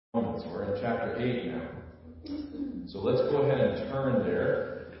Romans. We're in chapter 8 now. So let's go ahead and turn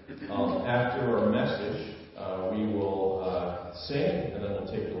there. After our message, we will sing, and then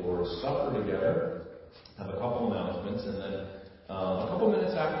we'll take the Lord's Supper together, have a couple announcements, and then a couple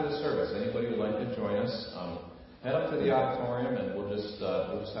minutes after the service, anybody who would like to join us, head up to the auditorium, and we'll just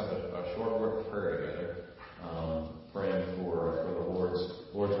have a short word of prayer together, praying for the Lord's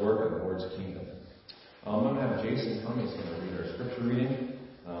work and the Lord's kingdom. I'm going to have Jason come. He's going to read our scripture reading.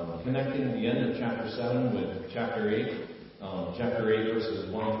 Connecting the end of chapter 7 with chapter 8. Chapter 8,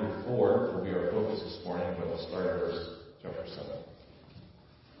 verses 1 through 4 will be our focus this morning, but we'll start at chapter 7.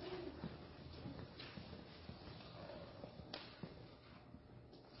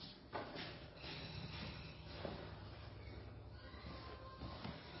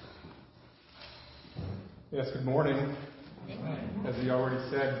 Yes, good morning. As he already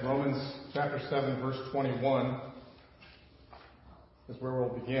said, Romans chapter 7, verse 21 is where we'll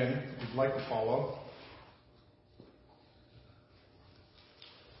begin, if you'd like to follow.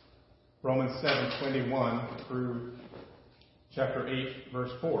 Romans 7:21 through chapter 8,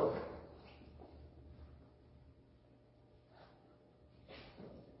 verse 4.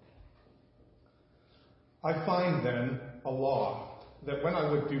 I find then a law, that when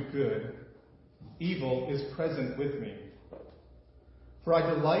I would do good, evil is present with me. For I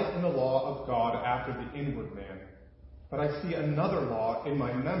delight in the law of God after the inward man, but I see another law in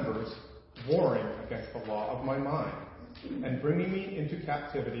my members, warring against the law of my mind, and bringing me into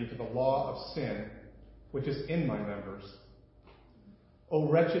captivity to the law of sin, which is in my members. O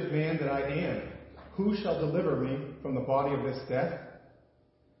wretched man that I am, who shall deliver me from the body of this death?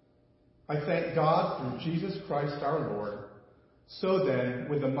 I thank God through Jesus Christ our Lord. So then,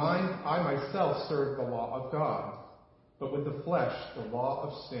 with the mind I myself serve the law of God, but with the flesh the law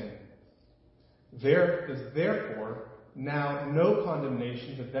of sin. There is therefore now no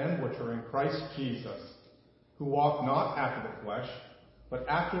condemnation to them which are in Christ Jesus, who walk not after the flesh, but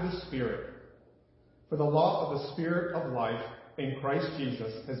after the Spirit. For the law of the Spirit of life in Christ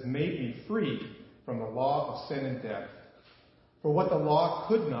Jesus has made me free from the law of sin and death. For what the law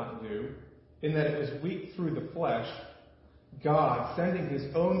could not do, in that it was weak through the flesh, God, sending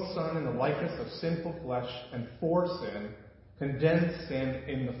his own Son in the likeness of sinful flesh and for sin, condemned sin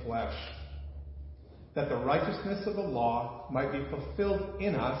in the flesh, that the righteousness of the law might be fulfilled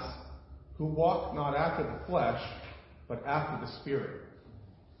in us, who walk not after the flesh, but after the Spirit.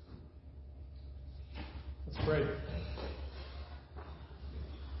 Let's pray.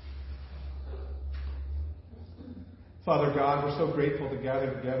 Father God, we're so grateful to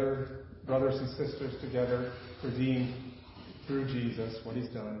gather together, brothers and sisters together, redeemed through Jesus, what he's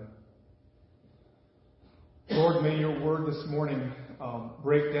done. Lord, may your word this morning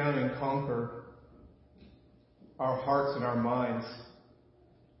break down and conquer our hearts and our minds,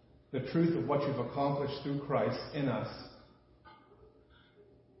 the truth of what you've accomplished through Christ in us,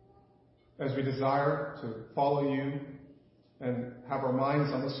 as we desire to follow you and have our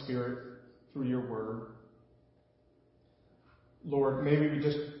minds on the Spirit through your word. Lord, may we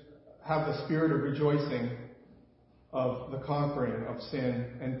just have the spirit of rejoicing of the conquering of sin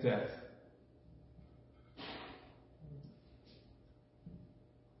and death.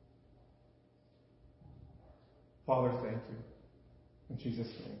 Father, thank you. In Jesus'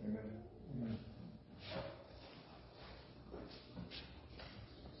 name, amen. Amen.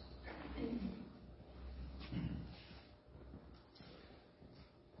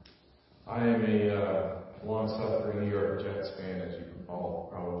 I am a long-suffering New York Jets fan, as you all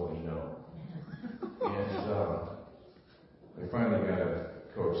probably know. And they finally got a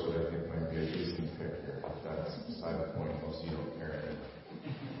coach that I think might be a decent pick here. That's beside the point. Most of you don't care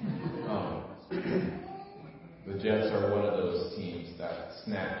anymore. The Jets are one of those teams that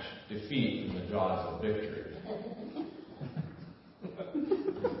snatch defeat from the jaws of victory.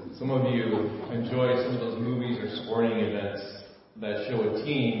 Some of you enjoy some of those movies or sporting events that show a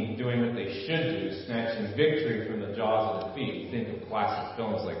team doing what they should do, snatching victory from the jaws of defeat. Think of classic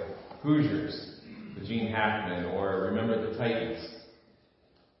films like Hoosiers, with Gene Hackman, or Remember the Titans.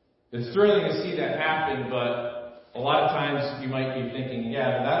 It's thrilling to see that happen, but a lot of times you might be thinking,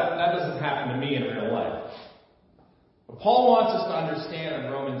 yeah, that doesn't happen to me in real life. But Paul wants us to understand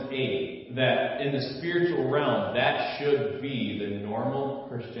in Romans 8 that in the spiritual realm, that should be the normal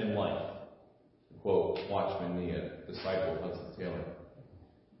Christian life. To quote Watchman Nee, a disciple of Hudson Taylor.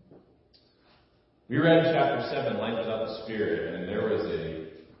 We read chapter 7, Life Without the Spirit, and there was a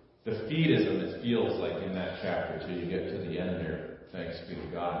defeatism, it feels like, in that chapter till you get to the end there. Thanks be to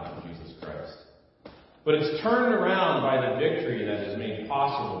God for Jesus Christ. But it's turned around by the victory that is made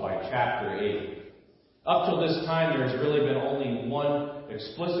possible by chapter 8. Up till this time, there's really been only one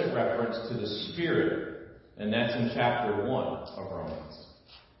explicit reference to the Spirit, and that's in chapter 1 of Romans.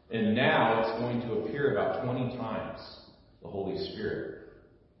 And now it's going to appear about 20 times, the Holy Spirit.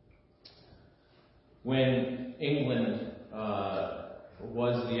 When England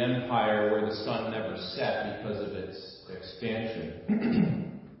was the empire where the sun never set because of its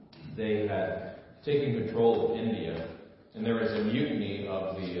expansion, they had taken control of India, and there was a mutiny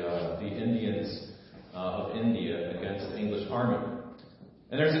of the Indians of India against the English army.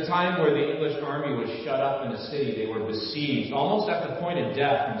 And there's a time where the English army was shut up in a city. They were besieged, almost at the point of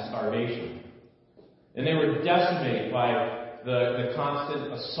death from starvation. And they were decimated by the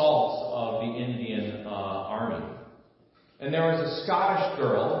constant assaults of the Indian army. And there was a Scottish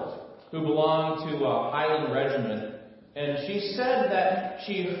girl who belonged to a Highland regiment, and she said that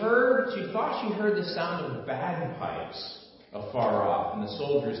she thought she heard the sound of bagpipes afar off, and the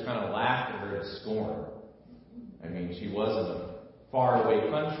soldiers kind of laughed at her to scorn. I mean, she was in a faraway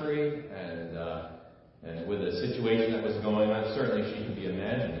country, and with a situation that was going on, certainly she could be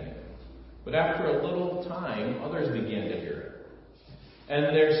imagining it. But after a little time, others began to hear it.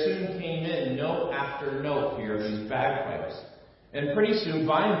 And there soon came in note after note here of these bagpipes. And pretty soon,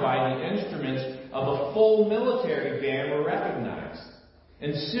 by and by, the instruments of a full military band were recognized.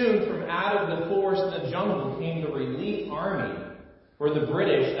 And soon, from out of the forest in the jungle came the relief army for the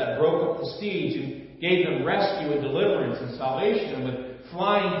British that broke up the siege and gave them rescue and deliverance and salvation. And with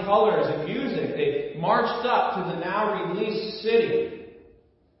flying colors and music, they marched up to the now released city.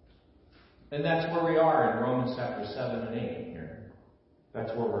 And that's where we are in Romans chapter 7 and 8 here.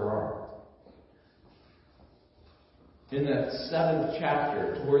 That's where we are. In that 7th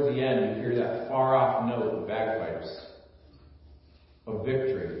chapter, toward the end, you hear that far-off note of bagpipes of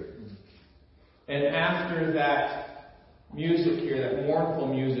victory. And after that music here, that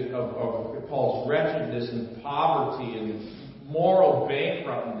mournful music of Paul's wretchedness and poverty and moral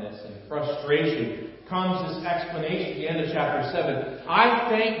bankruptness and frustration, comes this explanation at the end of chapter 7. I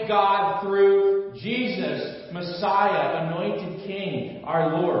thank God through Jesus, Messiah, anointed King,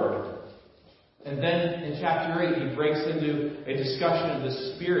 our Lord. And then in chapter 8, he breaks into a discussion of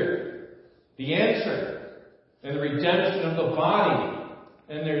the Spirit, the answer, and the redemption of the body.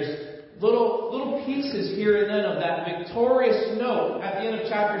 And there's little pieces here and then of that victorious note at the end of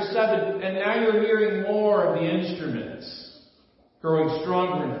chapter 7. And now you're hearing more of the instruments growing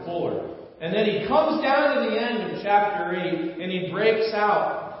stronger and fuller. And then he comes down to the end of chapter 8 and he breaks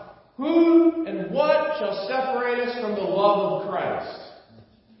out, who and what shall separate us from the love of Christ?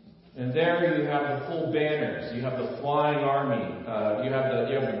 And there you have the full banners, you have the flying army, you have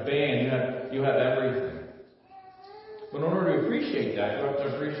the band, you have everything. But in order to appreciate that, you have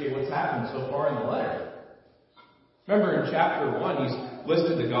to appreciate what's happened so far in the letter. Remember in chapter 1, he's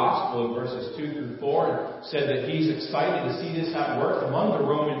listed the gospel in verses 2 through 4 and said that he's excited to see this at work among the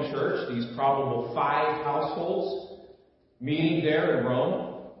Roman church, these probable 5 households meeting there in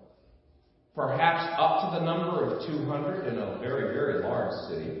Rome, perhaps up to the number of 200 in a very, very large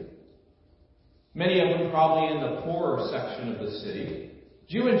city. Many of them probably in the poorer section of the city,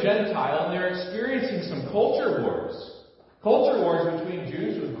 Jew and Gentile, and they're experiencing some culture wars. Culture wars between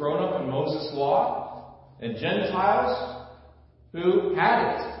Jews who have grown up in Moses' law and Gentiles who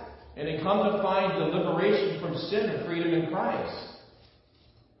had it and had come to find the liberation from sin and freedom in Christ.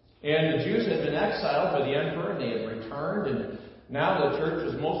 And the Jews had been exiled by the emperor and they had returned, and now the church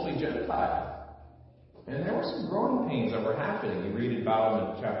was mostly Gentile. And there were some growing pains that were happening. You read about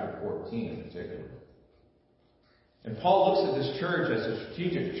them in chapter 14 in particular. And Paul looks at this church as a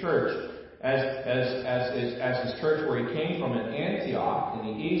strategic church, as his church where he came from in Antioch in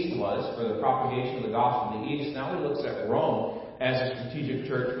the east was for the propagation of the gospel in the east. Now he looks at Rome as a strategic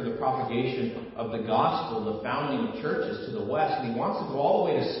church for the propagation of the gospel, the founding of churches to the west. And he wants to go all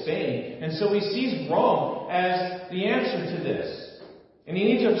the way to Spain. And so he sees Rome as the answer to this. And he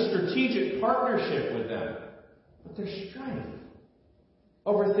needs a strategic partnership with them. But there's strife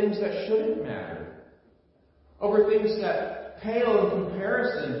over things that shouldn't matter. Over things that pale in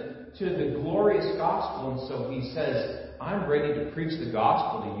comparison to the glorious gospel. And so he says, I'm ready to preach the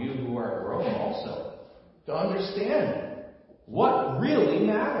gospel to you who are at Rome also. To understand what really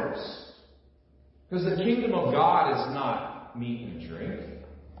matters. Because the kingdom of God is not meat and drink.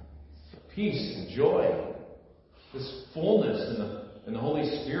 Peace and joy. This fullness in the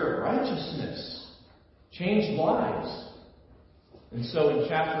Holy Spirit. Righteousness. Changed lives. And so in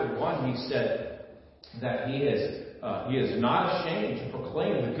chapter 1 he said that he is not ashamed to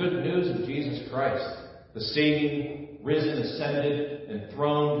proclaim the good news of Jesus Christ. The saving, risen, ascended,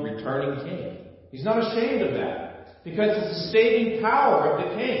 enthroned, returning King. He's not ashamed of that. Because it's the saving power of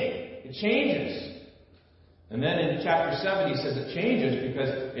the King. It changes. And then in chapter 7 he says it changes because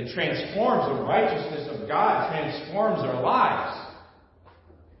it transforms. The righteousness of God transforms our lives.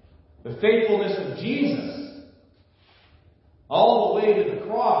 The faithfulness of Jesus, all the way to the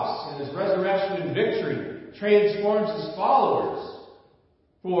cross and his resurrection and victory, transforms his followers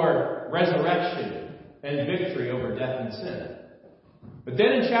for resurrection and victory over death and sin. But then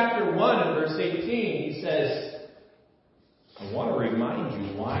in chapter 1 and verse 18 he says, I want to remind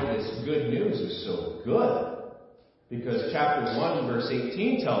you why this good news is so good. Because chapter 1 verse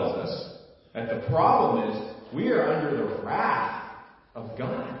 18 tells us that the problem is we are under the wrath of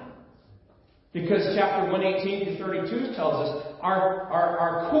God. Because chapter 1:18 through 32 tells us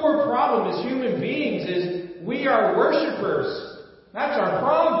our core problem as human beings is we are worshipers. That's our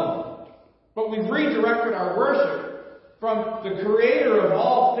problem. But we've redirected our worship from the creator of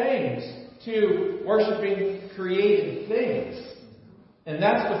all things to worshiping created things. And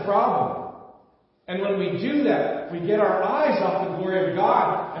that's the problem. And when we do that, we get our eyes off the glory of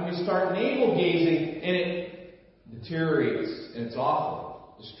God and we start navel-gazing and it deteriorates and it's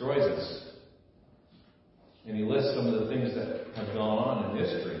awful. Destroys us. And he lists some of the things that have gone on in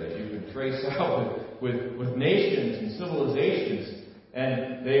history that you can trace out with nations and civilizations.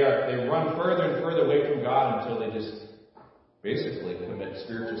 And they run further and further away from God until they just basically commit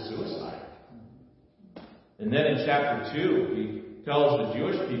spiritual suicide. And then in chapter 2, he tells the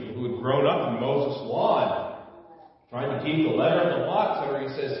Jewish people who had grown up in Moses' law and trying to keep the letter of the law, etc.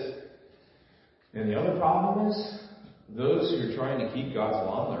 He says, and the other problem is, those who are trying to keep God's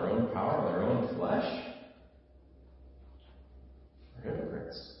law in their own power, in their own flesh, are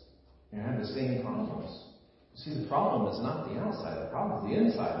hypocrites. And have the same problems. See, the problem is not the outside, the problem is the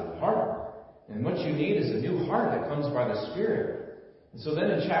inside, the heart. And what you need is a new heart that comes by the Spirit. And so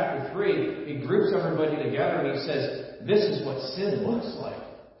then in chapter 3, he groups everybody together and he says, this is what sin looks like.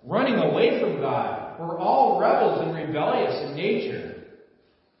 Running away from God. We're all rebels and rebellious in nature.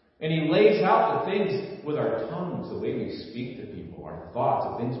 And he lays out the things with our tongues, the way we speak to people, our thoughts,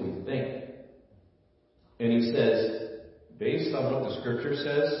 the things we think. And he says, based on what the Scripture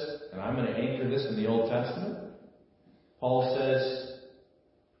says, and I'm going to anchor this in the Old Testament, Paul says,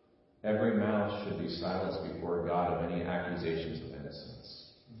 every mouth should be silenced before God of any accusations of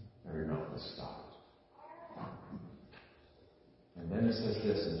innocence. Every mouth is stopped. And then it says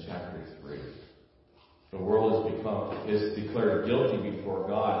this in chapter 3. The world is declared guilty before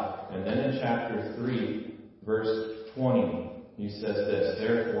God. And then in chapter 3, verse 20, he says this,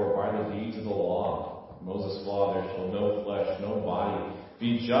 therefore, by the deeds of the law, Moses' law, there shall no flesh, no body,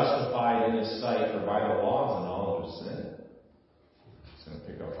 be justified in his sight, for by the law is the knowledge of sin. He's going to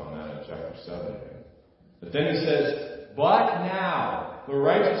pick up on that in chapter 7 again. But then he says, but now, the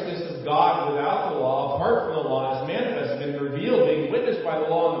righteousness of God without the law, apart from the law, is manifested and revealed, being witnessed by the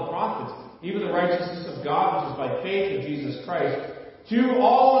law and the prophets, even the righteousness of God, which is by faith in Jesus Christ, to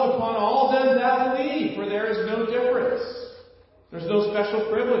all and upon all them that believe, for there is no difference. There's no special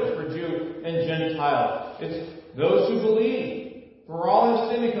privilege for Jew and Gentile. It's those who believe. For all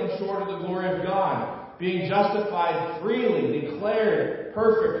have sinned and come short of the glory of God, being justified freely, declared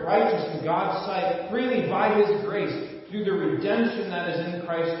perfect, righteous in God's sight, freely by His grace, through the redemption that is in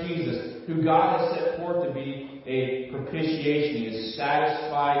Christ Jesus, who God has set forth to be a propitiation. He has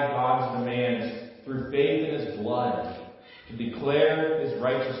satisfied God's demands through faith in His blood, to declare His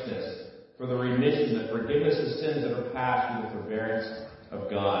righteousness, for the remission, the forgiveness of sins that are past through the forbearance of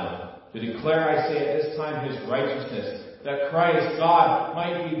God. To declare, I say at this time, His righteousness, that Christ, God,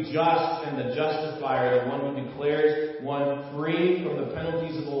 might be just and the justifier, the one who declares one free from the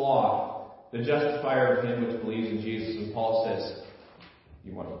penalties of the law, the justifier of him which believes in Jesus. And Paul says,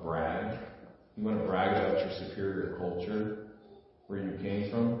 you want to brag? You want to brag about your superior culture, where you came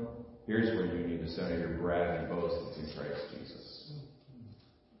from? Here's where you need to center your brag and boast. It's in Christ Jesus.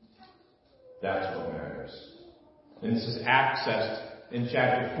 That's what matters. And this is accessed in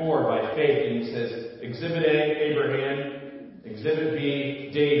chapter 4 by faith. And he says, Exhibit A, Abraham. Exhibit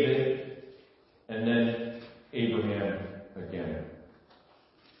B, David. And then Abraham again.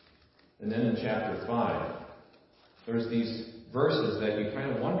 And then in chapter 5, there's these verses that you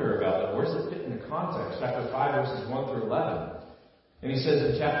kind of wonder about. Like, where does it fit in the context? Chapter 5, verses 1 through 11. And he says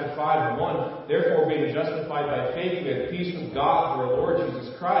in chapter 5, 1, therefore being justified by faith, we have peace with God through our Lord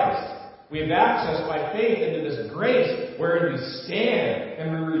Jesus Christ. We have access by faith into this grace wherein we stand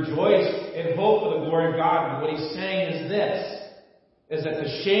and we rejoice in hope of the glory of God. And what he's saying is this, is that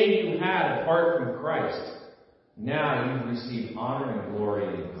the shame you had apart from Christ, now you've received honor and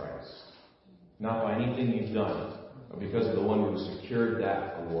glory in Christ. Not by anything you've done, but because of the one who secured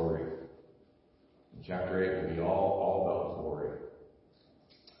that glory. And chapter 8 will be all about glory.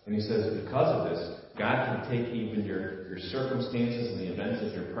 And he says, because of this, God can take even your circumstances and the events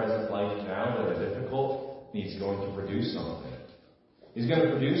of your present life now that are difficult, and He's going to produce something. He's going to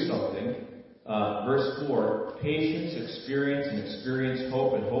produce something. Verse 4, patience, experience, and experience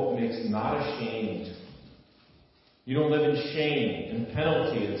hope, and hope makes not ashamed. You don't live in shame and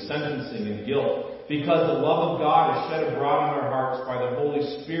penalty and sentencing and guilt, because the love of God is shed abroad in our hearts by the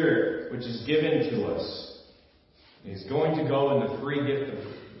Holy Spirit, which is given to us. He's going to go in the free gift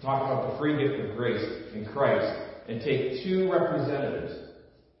of, talk about the free gift of grace in Christ, and take two representatives.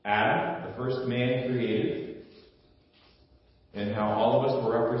 Adam, the first man created, and how all of us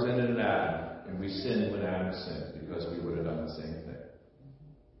were represented in Adam. And we sinned when Adam sinned, because we would have done the same thing.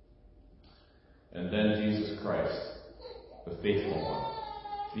 And then Jesus Christ, the faithful one,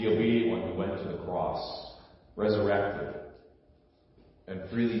 the obedient one who went to the cross, resurrected, and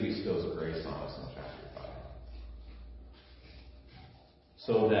freely bestows grace on us in chapter 5.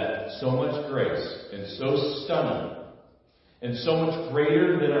 So that so much grace, and so stunning, and so much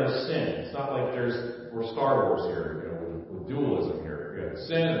greater than our sin. It's not like we're Star Wars here, with dualism here. You have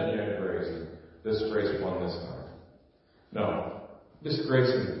sin and you have grace, and this grace won this time. No, this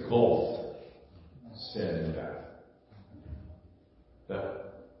grace engulfed sin and death. That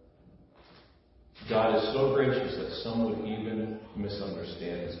God is so gracious that some would even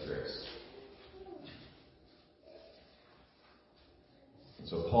misunderstand His grace. And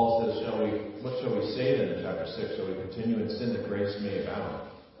so Paul says, what shall we say then in chapter 6? Shall we continue in sin that grace may abound?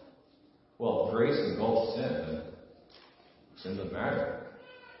 Well, if grace engulfs sin, then sin doesn't matter.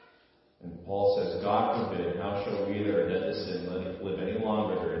 And Paul says, God forbid, how shall we that are dead to sin live any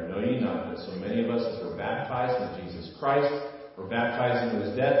longer therein? Know ye not that so many of us as were baptized in Jesus Christ were baptized into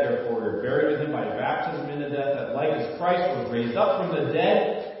His death, therefore we are buried with Him by baptism into death, that like as Christ was raised up from the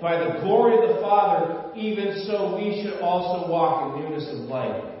dead by the glory of the Father, even so we should also walk in newness of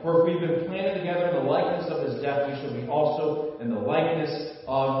life. For if we've been planted together in the likeness of His death, we shall be also in the likeness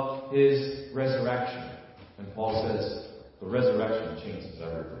of His resurrection. And Paul says, the resurrection changes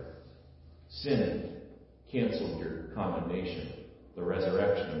everything. Sin canceled your condemnation. The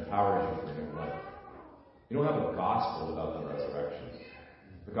resurrection empowers you for new life. You don't have a gospel without the resurrection.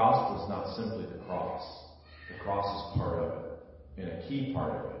 The gospel is not simply the cross. The cross is part of it, and a key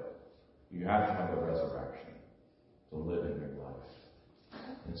part of it. You have to have the resurrection to live in your life.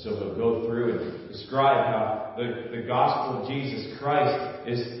 And so we'll go through and describe how the gospel of Jesus Christ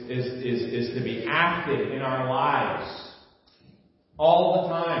is to be active in our lives all the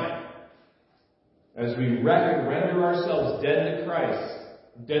time. As we render ourselves dead to Christ,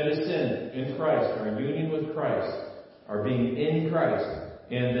 dead to sin in Christ, our union with Christ, our being in Christ,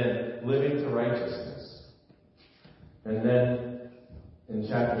 and then living to righteousness. And then in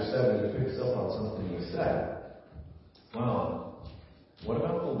chapter 7, he picks up on something he said. Well, what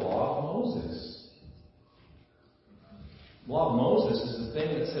about the law of Moses? The law of Moses is the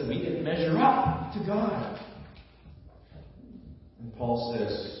thing that said we didn't measure up to God. And Paul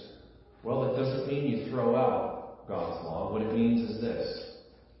says, well, it doesn't mean you throw out God's law. What it means is this.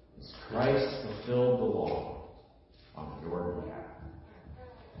 Is Christ fulfilled the law on your behalf.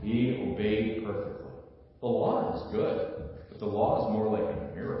 He obeyed perfectly. The law is good, but the law is more like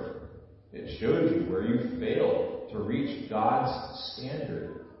a mirror. It shows you where you failed to reach God's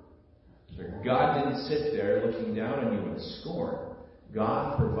standard. God didn't sit there looking down on you in scorn.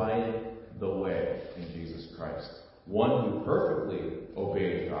 God provided the way in Jesus Christ. One who perfectly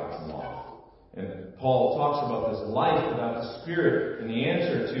obeyed God's law. And Paul talks about this life without the Spirit, and the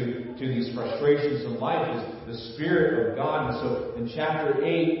answer to these frustrations in life is the Spirit of God. And so in chapter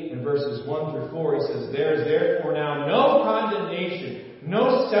 8, in verses 1 through 4, he says, there is therefore now no condemnation,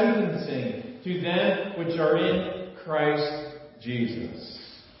 no sentencing to them which are in Christ Jesus.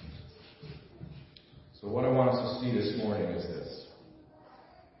 So what I want us to see this morning is this.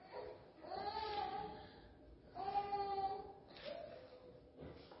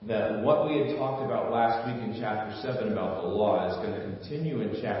 That what we had talked about last week in chapter 7 about the law is going to continue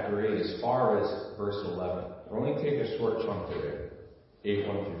in chapter 8 as far as verse 11. We'll only take a short chunk today, 8,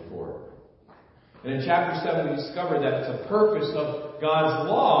 1 through 4. And in chapter 7 we discovered that the purpose of God's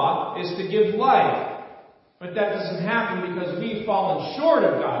law is to give life. But that doesn't happen because we've fallen short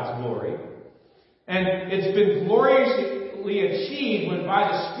of God's glory. And it's been gloriously achieved when by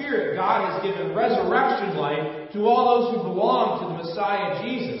the Spirit God has given resurrection life to all those who belong to the Messiah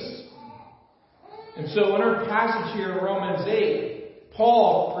Jesus. And so in our passage here in Romans 8,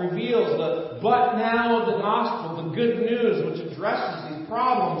 Paul reveals the but now of the gospel, the good news which addresses these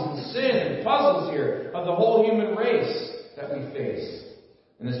problems and sin and puzzles here of the whole human race that we face.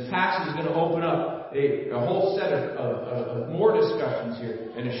 And this passage is going to open up a whole set of more discussions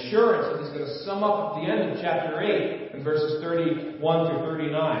here, an assurance that he's going to sum up at the end of chapter 8 in verses 31 through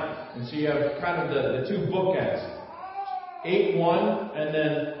 39. And so you have kind of the two bookends. 8:1 and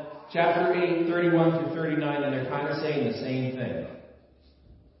then chapter 8, 31 through 39, and they're kind of saying the same thing.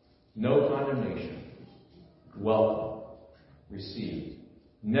 No condemnation. Welcome. Received.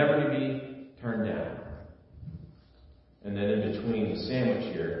 Never to be turned down. And then in between, the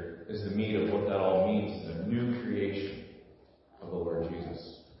sandwich here is the meat of what that all means, the new creation of the Lord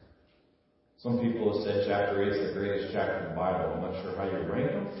Jesus. Some people have said chapter 8 is the greatest chapter in the Bible. I'm not sure how you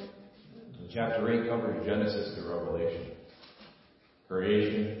rank them. Chapter 8 covers Genesis to Revelation.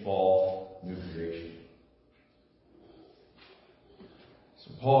 Creation, fall, new creation.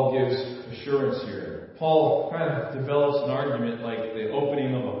 So Paul gives assurance here. Paul kind of develops an argument like the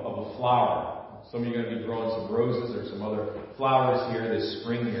opening of a flower. Some of you are going to be growing some roses or some other flowers here this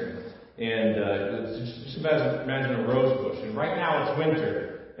spring here. And just imagine a rose bush. And right now it's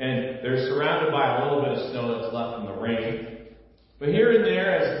winter. And they're surrounded by a little bit of snow that's left from the rain. But here and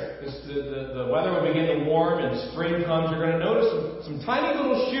there, as the weather will begin to warm and spring comes, you're going to notice some tiny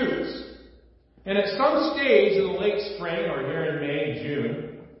little shoots. And at some stage in the late spring, or here in May,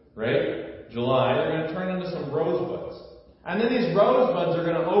 June, right, July, they're going to turn into some rosebuds. And then these rosebuds are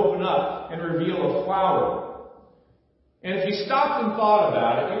going to open up and reveal a flower. And if you stopped and thought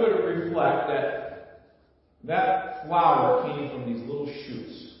about it, you would reflect that flower came from these little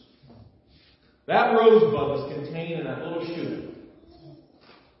shoots. That rosebud was contained in that little shoot.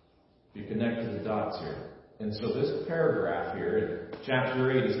 You connect the dots here. And so this paragraph here in chapter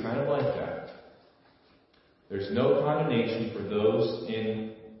 8 is kind of like that. There's no condemnation for those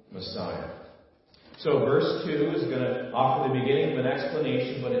in Messiah. So verse 2 is going to offer the beginning of an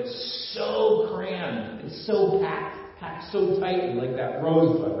explanation, but it's so crammed. It's so packed so tightly, like that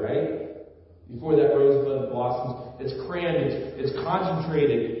rosebud, right? Before that rosebud blossoms, it's crammed, it's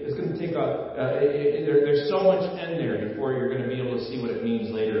concentrated. It's going to take there's so much in there before you're going to be able to see what it means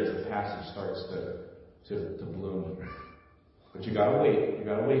later as the passage starts to bloom. But you got to wait. You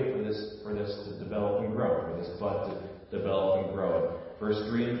got to wait for this to develop and grow, for this bud to develop and grow. Verse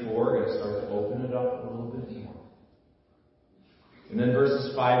 3 and 4 are going to start to open it up a little bit more. And then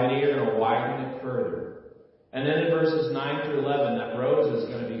verses 5 and 8 are going to widen it further. And then in verses 9 through 11, that rose is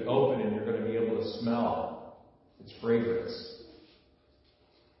going to be open and you're going to be able to smell its fragrance.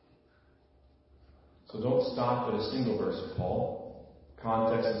 So don't stop at a single verse of Paul.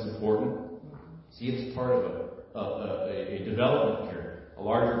 Context is important. See, it's part of a development here, a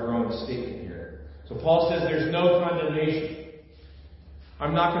larger growing statement here. So Paul says there's no condemnation.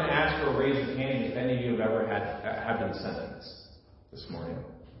 I'm not going to ask for a raise of hand if any of you have ever have been sentenced this morning.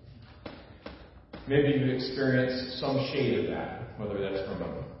 Maybe you've experienced some shade of that, whether that's from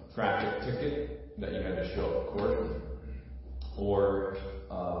a traffic ticket that you had to show up at court, or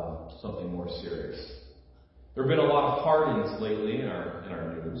something more serious. There have been a lot of pardons lately in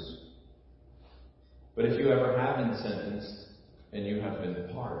our news. But if you ever have been sentenced and you have been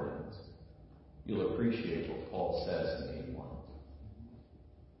pardoned, you'll appreciate what Paul says in 8:1.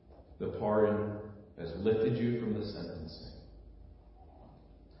 The pardon has lifted you from the sentencing.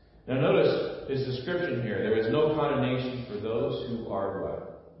 Now notice his description here. There is no condemnation for those who are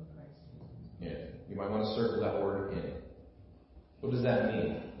what? In. You might want to circle that word in. What does that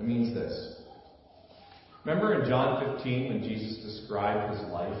mean? It means this. Remember in John 15 when Jesus described his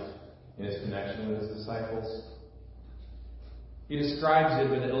life in his connection with his disciples? He describes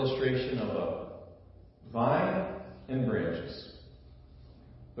it with an illustration of a vine and branches.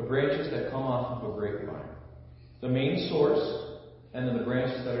 The branches that come off of a grapevine. The main source, and then the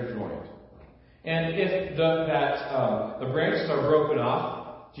branches that are joined. And if the branches are broken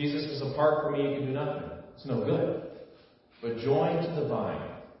off, Jesus says, apart from me you can do nothing. It's no good. But joined to the vine,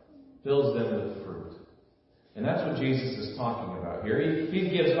 fills them with fruit. And that's what Jesus is talking about here. He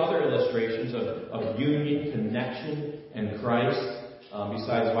gives other illustrations of union, connection, and Christ.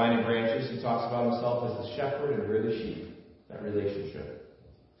 Besides vine and branches, he talks about himself as the shepherd and we're the sheep. That relationship.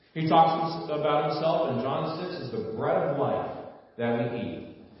 He talks about himself in John 6 as the bread of life that we eat.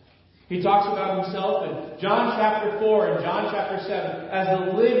 He talks about himself in John chapter 4 and John chapter 7 as the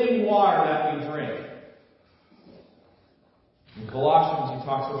living water that we drink. In Colossians, he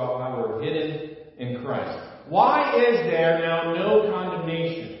talks about how we're hidden in Christ. Why is there now no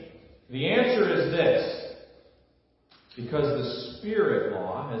condemnation? The answer is this. Because the Spirit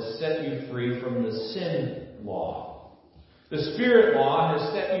law has set you free from the sin law. The Spirit law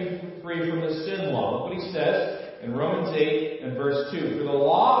has set you free from the sin law. Look what he says in Romans 8 and verse 2. For the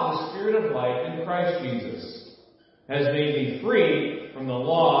law of the Spirit of life in Christ Jesus has made me free from the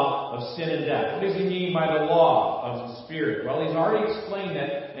law of sin and death. What does he mean by the law of the Spirit? Well, he's already explained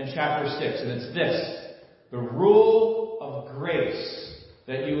that in chapter 6, and it's this: the rule of grace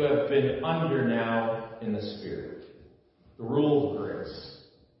that you have been under now in the Spirit. The rule of grace.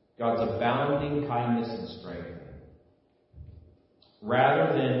 God's abounding kindness and strength.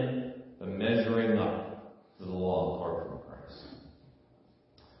 Rather than the measuring up to the law apart from Christ.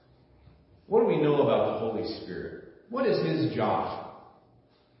 What do we know about the Holy Spirit? What is His job?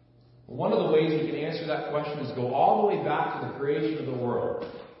 Well, one of the ways we can answer that question is go all the way back to the creation of the world.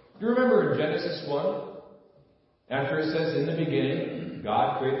 Do you remember in Genesis 1? After it says, in the beginning,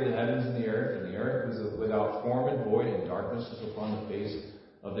 God created the heavens and the earth was without form and void, and darkness was upon the face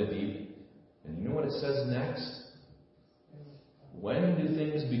of the deep. And you know what it says next? When do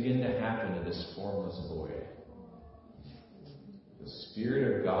things begin to happen in this formless void? The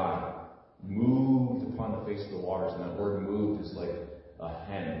Spirit of God moved upon the face of the waters, and that word moved is like a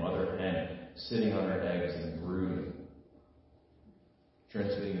hen, mother hen, sitting on her eggs and brooding,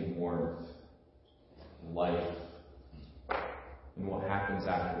 transmitting warmth, life. And what happens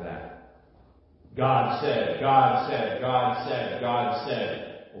after that? God said, God said, God said, God said.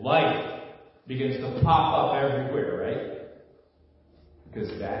 Life begins to pop up everywhere, right? Because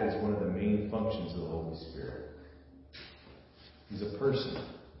that is one of the main functions of the Holy Spirit. He's a person,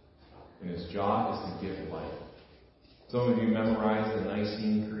 and his job is to give life. Some of you memorized the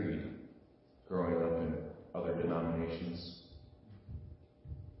Nicene Creed growing up in other denominations.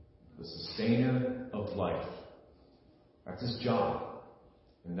 The sustainer of life. That's his job.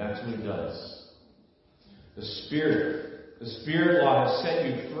 And that's what he does. The Spirit law has set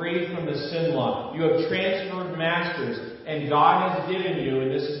you free from the sin law. You have transferred masters, and God has given you,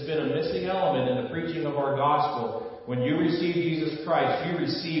 and this has been a missing element in the preaching of our gospel, when you receive Jesus Christ, you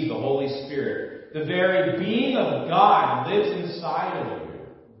receive the Holy Spirit. The very being of God lives inside of you.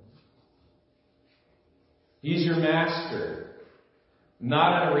 He's your master.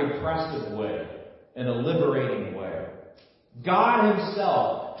 Not in a repressive way, in a liberating way. God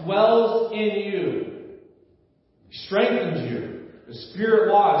Himself dwells in you. He strengthens you. The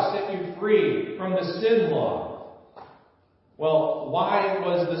Spirit law has set you free from the sin law. Well, why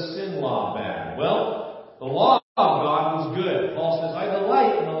was the sin law bad? Well, the law of God was good. Paul says, I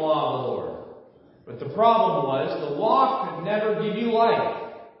delight in the law of the Lord. But the problem was, the law could never give you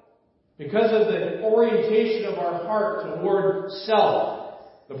life. Because of the orientation of our heart toward self.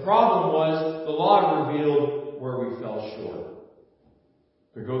 The problem was, the law revealed where we fell short.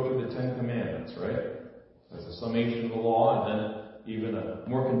 To go through the 10 Commandments, right? That's a summation of the law, and then even a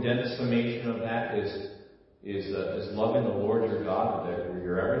more condensed summation of that is loving the Lord your God with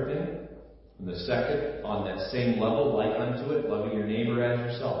your everything. And the second, on that same level, like unto it, loving your neighbor as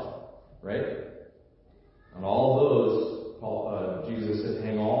yourself. Right? On all those, Jesus said,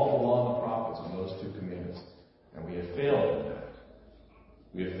 hang all the law and the prophets on those 2 commandments. And we have failed in that.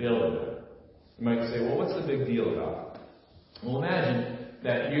 We have failed in that. You might say, well, what's the big deal about it? Well, imagine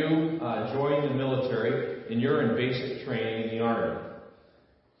that you join the military and you're in basic training in the Army.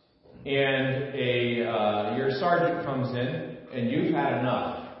 And your sergeant comes in and you've had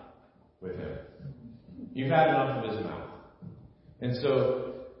enough with him. You've had enough of his mouth. And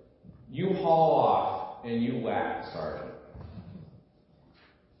so you haul off and you whack the sergeant.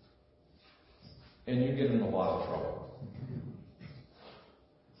 And you get in a lot of trouble.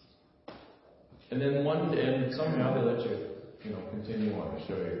 And then and somehow they let you continue on to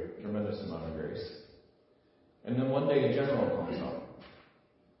show you a tremendous amount of grace. And then one day a general comes up.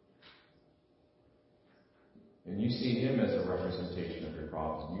 And you see him as a representation of your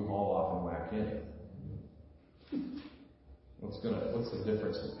problems. You haul off and whack him. What's the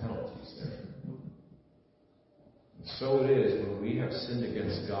difference in penalties there? And so it is when we have sinned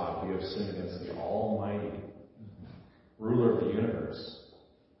against God, we have sinned against the Almighty, ruler of the universe.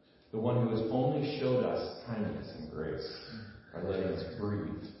 The one who has only showed us kindness and grace by letting us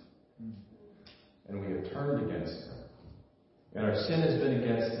breathe. And we have turned against Him. And our sin has been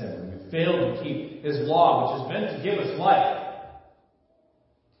against Him. And we failed to keep His law, which is meant to give us life.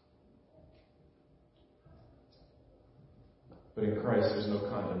 But in Christ there's no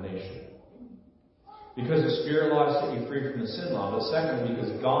condemnation. Because the Spirit law has set you free from the sin law. But secondly,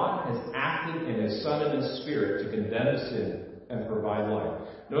 because God has acted in His Son and His Spirit to condemn sin and provide life.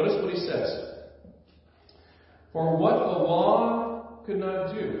 Notice what he says. For what the law could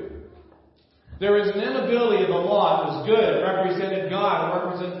not do. There is an inability of the law. It was good. It represented God. It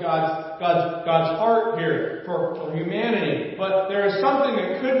represented God's heart here for humanity. But there is something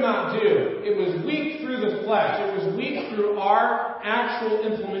it could not do. It was weak through the flesh. It was weak through our actual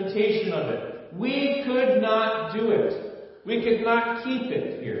implementation of it. We could not do it. We could not keep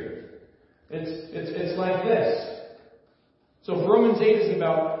it here. It's like this. So if Romans 8 is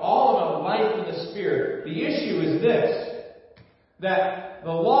all about life in the Spirit, the issue is this, that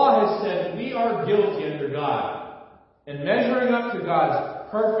the law has said we are guilty under God. And measuring up to God's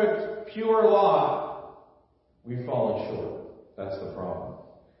perfect, pure law, we've fallen short. That's the problem.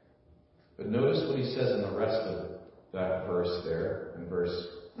 But notice what he says in the rest of that verse there, in verse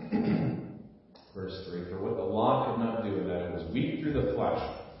 3. For what the law could not do, in that it was weak through the flesh,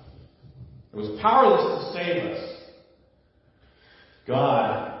 it was powerless to save us,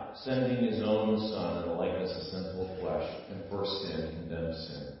 God, sending his own Son in the likeness of sinful flesh, and for sin, condemned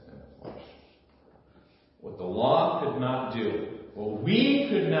sin in the flesh. What the law could not do, what we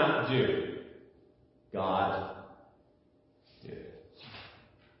could not do, God did.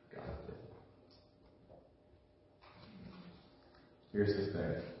 God did. Here's the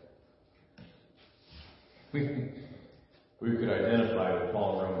thing. We could identify with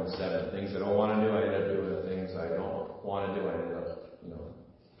Paul in Romans 7. Things I don't want to do, I end up doing. The things I don't want to do, I end up,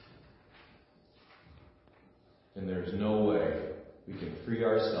 And there's no way we can free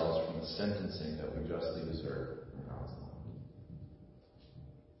ourselves from the sentencing that we justly deserve from God's law.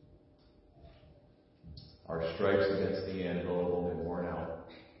 Our stripes against the anvil have only worn out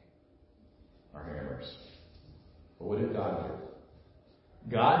our hammers. But what did God do?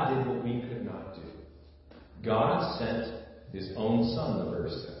 God did what we could not do. God sent his own Son, the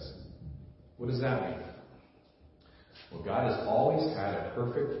verse says. What does that mean? Well, God has always had a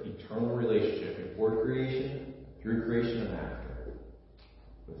perfect, eternal relationship before creation, through creation, and after,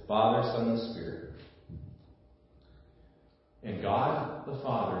 with Father, Son, and Spirit. And God, the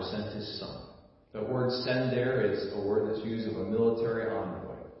Father, sent his Son. The word send there is a word that's used of a military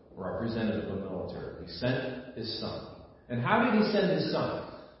envoy, a representative of the military. He sent his Son. And how did he send his Son?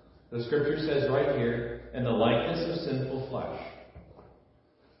 The scripture says right here, in the likeness of sinful flesh.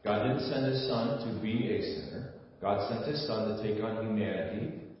 God didn't send his Son to be a sinner. God sent his Son to take on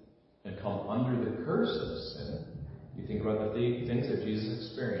humanity and come under the curse of sin. You think about the things that Jesus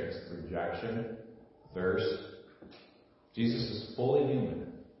experienced: rejection, thirst. Jesus is fully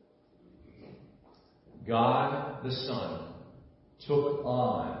human. God the Son took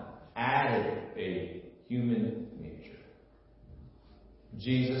on, added a human nature.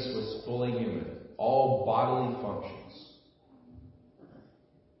 Jesus was fully human, all bodily functions.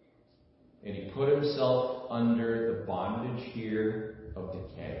 And he put himself under the bondage here of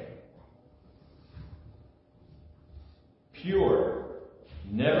decay. Pure,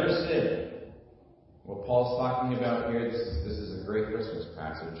 never sinned. What Paul's talking about here, this is a great Christmas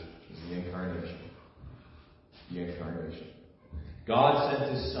passage, is the Incarnation. The Incarnation. God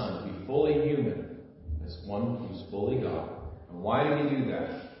sent his Son to be fully human, as one who's fully God. And why did he do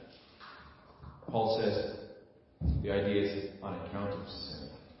that? Paul says the idea is on account of sin.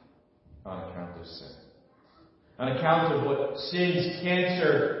 On account of sin. On account of what sin's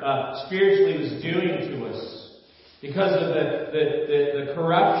cancer spiritually was doing to us. Because of the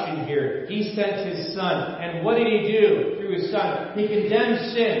corruption here, he sent his Son. And what did he do through his Son? He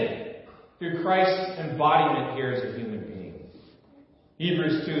condemned sin through Christ's embodiment here as a human being.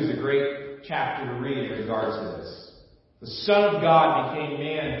 Hebrews 2 is a great chapter to read in regards to this. The Son of God became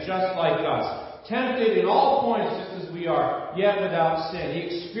man just like us, tempted in all points just as we are, yet without sin. He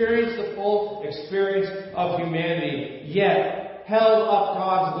experienced the full experience of humanity, yet held up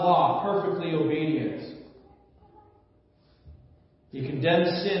God's law, perfectly obedient. He condemned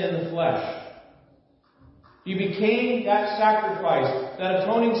sin in the flesh. He became that sacrifice, that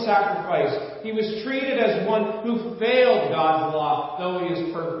atoning sacrifice. He was treated as one who failed God's law, though he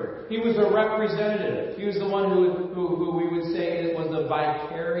is perfect. He was a representative. He was the one who we would say was the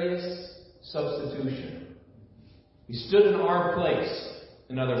vicarious substitution. He stood in our place,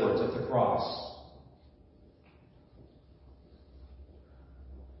 in other words, at the cross.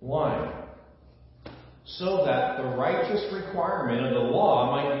 Why? So that the righteous requirement of the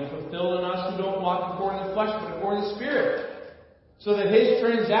law might be fulfilled in us who don't walk according to the flesh, but according to the Spirit. So that his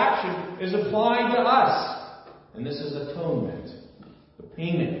transaction is applied to us. And this is atonement. The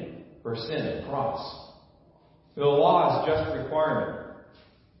payment for sin, the cross. The law is just requirement.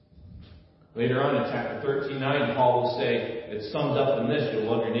 Later on in chapter 13:9, Paul will say, it's summed up in this: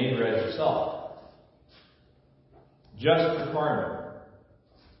 you'll love your neighbor as yourself. Just requirement.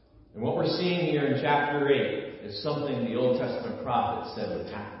 And what we're seeing here in chapter 8 is something the Old Testament prophet said would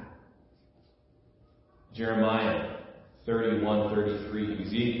happen. Jeremiah 31:33,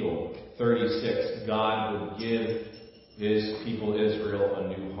 Ezekiel 36, God would give his people Israel a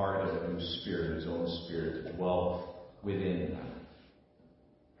new heart and a new spirit, his own spirit to dwell within them.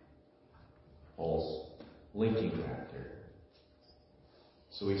 Paul's linking that here.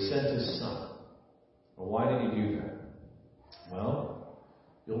 So he sent his Son. Well, why did he do that? Well,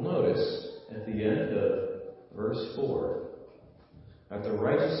 you'll notice at the end of verse 4, that the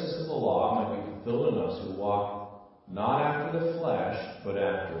righteousness of the law might be fulfilled in us who walk not after the flesh, but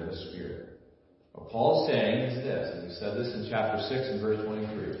after the Spirit. What Paul is saying is this, and he said this in chapter 6 and verse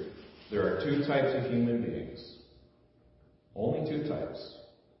 23. There are two types of human beings. Only two types.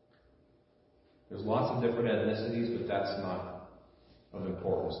 There's lots of different ethnicities, but that's not of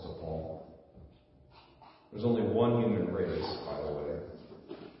importance to Paul. There's only one human race, by the way.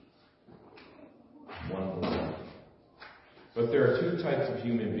 One blood. But there are two types of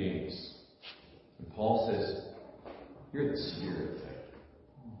human beings. And Paul says, you're the Spirit type.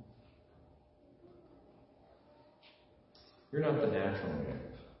 You're not the natural man.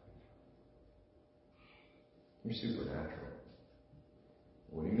 You're supernatural.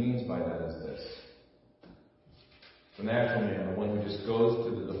 What he means by that is this. The natural man, the one who just goes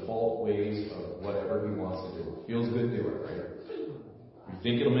to the default ways of whatever he wants to do. Feels good, do it, right? You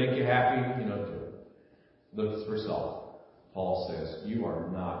think it'll make you happy, do it. Looks for self. Paul says, you are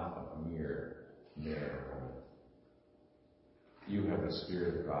not a mere man or woman. You have the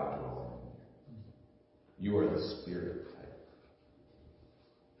Spirit of God dwelling in you. You are the Spirit type.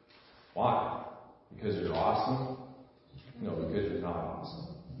 Why? Because you're awesome? No, because you're not awesome.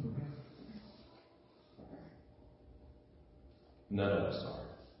 None of us are.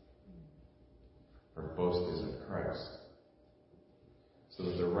 Our boast is in Christ. So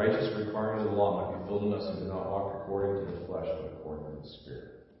that the righteous requirement of the law might be filled in us and do not walk according to the flesh, but according to the Spirit.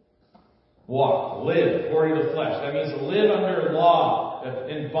 Walk, live according to the flesh. That means to live under law,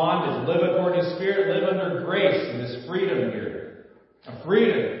 in bondage. Live according to the Spirit, live under grace, and this freedom here. A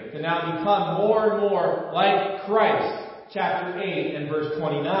freedom to now become more and more like Christ. Chapter 8 and verse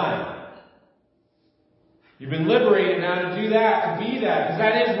 29. You've been liberated now to do that, to be that, because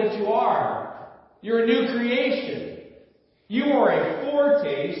that is what you are. You're a new creation. You are a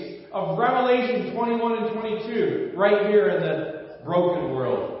foretaste of Revelation 21 and 22, right here in the broken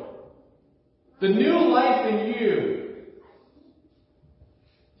world. The new life in you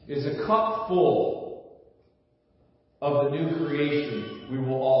is a cup full of the new creation we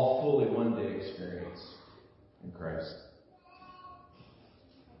will all fully one day experience in Christ.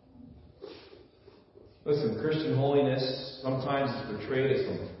 Listen, Christian holiness sometimes is portrayed as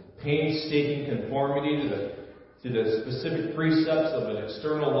some painstaking conformity to the specific precepts of an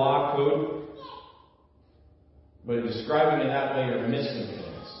external law code. But describing it that way, you're missing things.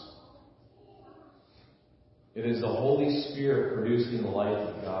 It is the Holy Spirit producing the life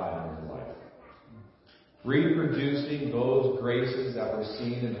of God in your life. Reproducing those graces that were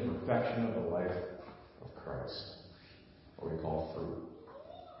seen in the perfection of the life of Christ. What we call fruit.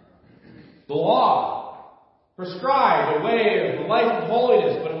 The law prescribed a way of the life of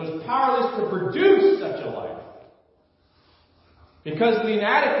holiness, but it was powerless to produce such a life. Because of the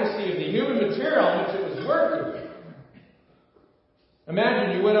inadequacy of the human material in which it was working.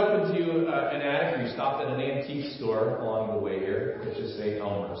 Imagine you went up into an attic, or you stopped at an antique store along the way here, let's just say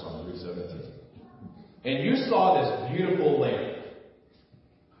Elmer's on Route 17. And you saw this beautiful lamp.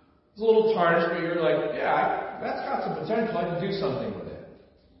 It's a little tarnished, but you're like, yeah, that's got some potential. I can do something with it.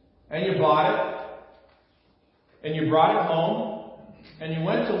 And you bought it. And you brought it home. And you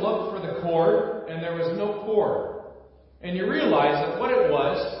went to look for the cord. And there was no cord. And you realized that what it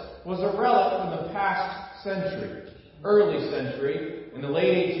was a relic from the past century. Early century. In the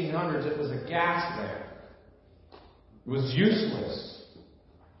late 1800s, it was a gas lamp. It was useless.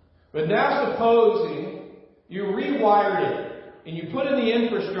 But now supposing you rewired it, and you put in the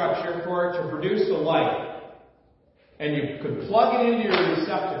infrastructure for it to produce a light, and you could plug it into your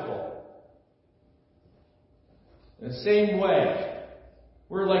receptacle. In the same way,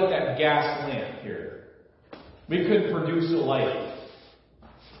 we're like that gas lamp here. We could produce a light.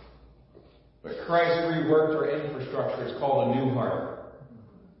 But Christ reworked our infrastructure. It's called a new heart.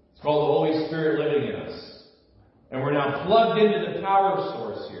 It's called the Holy Spirit living in us. And we're now plugged into the power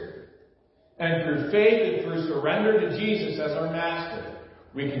source here. And through faith and through surrender to Jesus as our master,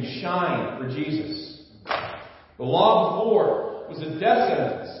 we can shine for Jesus. The law before was a death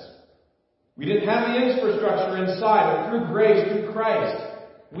sentence. We didn't have the infrastructure inside, but through grace, through Christ,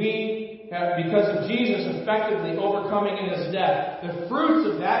 we have, because of Jesus effectively overcoming in His death, the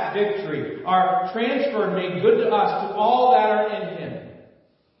fruits of that victory are transferred, made good to us, to all that are in Him.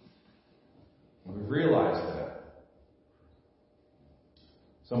 And we've realized that.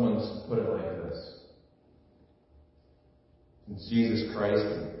 Someone's put it like this. It's Jesus Christ,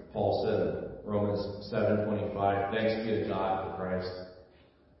 and Paul said in Romans 7:25, thanks be to God for Christ.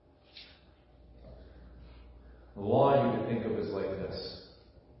 The law you could think of is like this.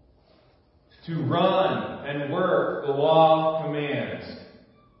 to run and work the law commands,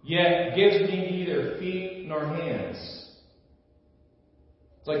 yet gives me neither feet nor hands.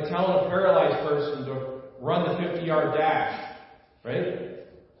 It's like telling a paralyzed person to run the 50-yard dash, right?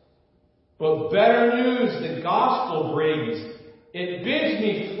 But better news the gospel brings. It bids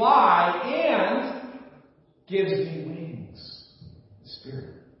me fly and gives me wings. The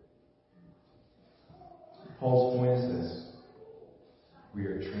Spirit. Paul's point is this. We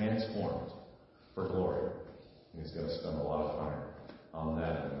are transformed for glory. And he's going to spend a lot of time on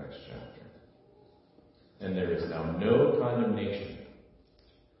that in the next chapter. And there is now no condemnation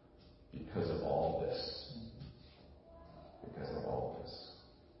because of all this. Because of all this.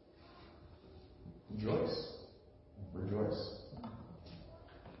 Rejoice. Rejoice.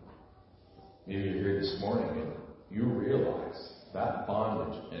 Maybe you're here this morning and you realize that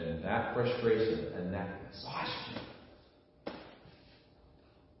bondage and that frustration and that exhaustion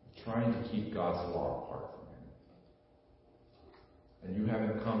trying to keep God's law apart from Him. And you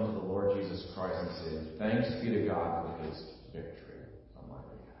haven't come to the Lord Jesus Christ and said, thanks be to God for His victory on my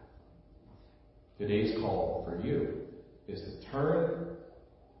behalf. Today's call for you is to turn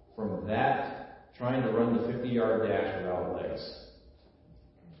from that trying to run the 50-yard dash without legs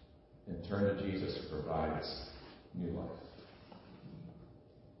and turn to Jesus who provides new life.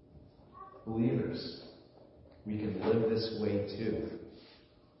 Believers, we can live this way too.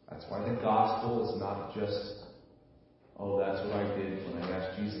 That's why the gospel is not just, oh, that's what I did when I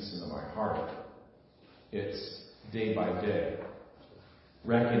asked Jesus into my heart. It's day by day,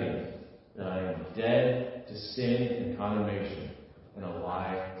 reckoning that I am dead to sin and condemnation and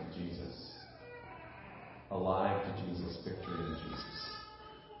alive to Jesus. Alive to Jesus, victory in Jesus.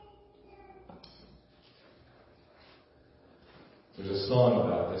 There's a song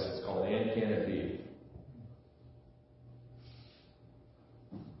about this. It's called And Can It Be?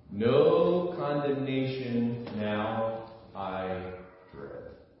 No condemnation now I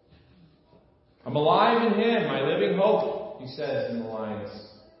dread. I'm alive in Him, my living hope, he says in the lines.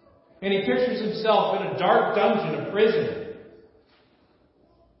 And he pictures himself in a dark dungeon, a prison,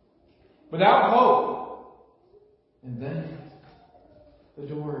 without hope. And then the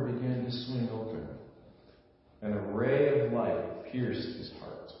door began to swing open, and a ray of light pierced his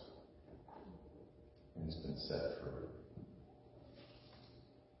heart, and he's been set free.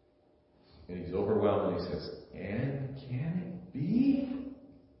 And he's overwhelmed, and he says, and can it be?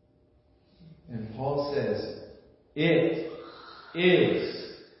 And Paul says, it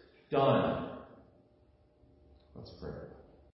is done.